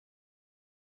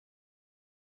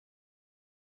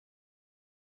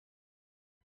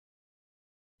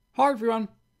Hi everyone!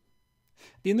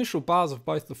 The initial bars of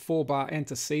both the 4-bar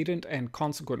antecedent and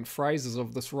consequent phrases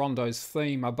of this rondo's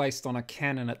theme are based on a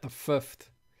canon at the fifth.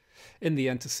 In the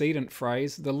antecedent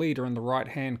phrase, the leader in the right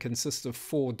hand consists of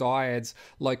 4 dyads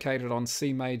located on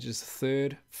C major's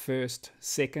 3rd, 1st,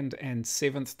 2nd, and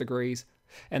 7th degrees,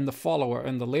 and the follower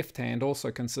in the left hand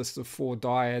also consists of 4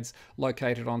 dyads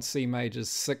located on C major's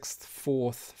 6th,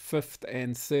 4th, 5th,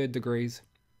 and 3rd degrees.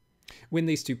 When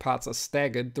these two parts are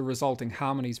staggered, the resulting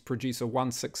harmonies produce a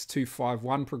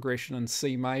 1-6-2-5-1 progression in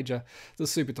C major, the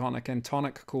supertonic and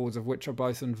tonic chords of which are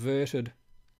both inverted.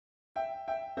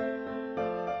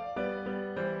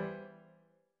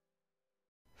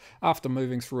 After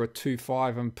moving through a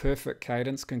 2-5 imperfect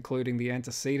cadence concluding the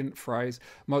antecedent phrase,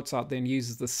 Mozart then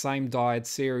uses the same dyad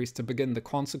series to begin the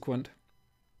consequent.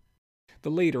 The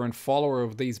leader and follower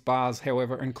of these bars,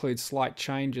 however, include slight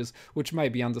changes, which may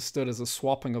be understood as a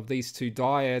swapping of these two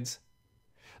dyads.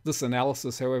 This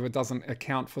analysis, however, doesn't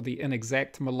account for the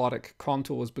inexact melodic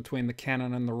contours between the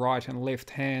canon in the right and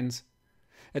left hands.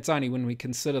 It's only when we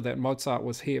consider that Mozart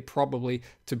was here probably,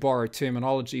 to borrow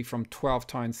terminology from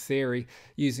 12-tone theory,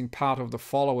 using part of the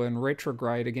follower in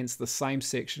retrograde against the same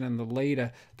section in the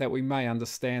leader, that we may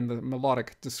understand the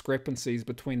melodic discrepancies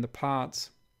between the parts.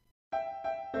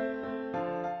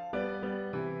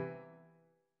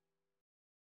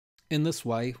 In this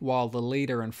way, while the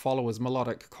leader and follower's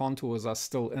melodic contours are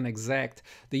still inexact,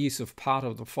 the use of part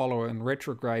of the follower in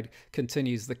retrograde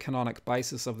continues the canonic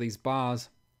basis of these bars.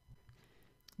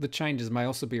 The changes may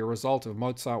also be a result of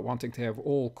Mozart wanting to have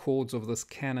all chords of this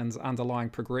canon's underlying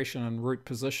progression and root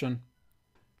position.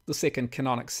 The second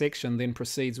canonic section then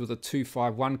proceeds with a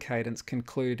 2-5-1 cadence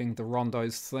concluding the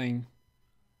rondo's theme.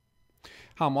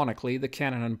 Harmonically, the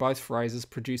canon in both phrases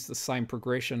produce the same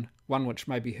progression, one which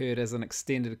may be heard as an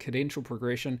extended cadential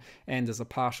progression and as a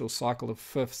partial cycle of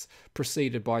fifths,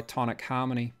 preceded by tonic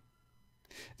harmony.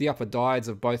 The upper dyads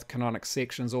of both canonic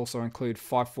sections also include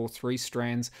 5-4-3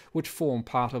 strands, which form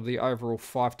part of the overall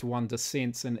 5-1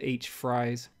 descents in each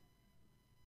phrase.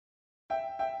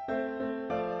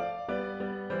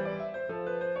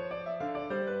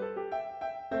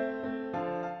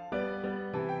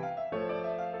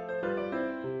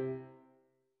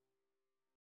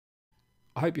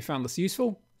 I hope you found this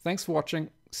useful. Thanks for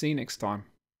watching. See you next time.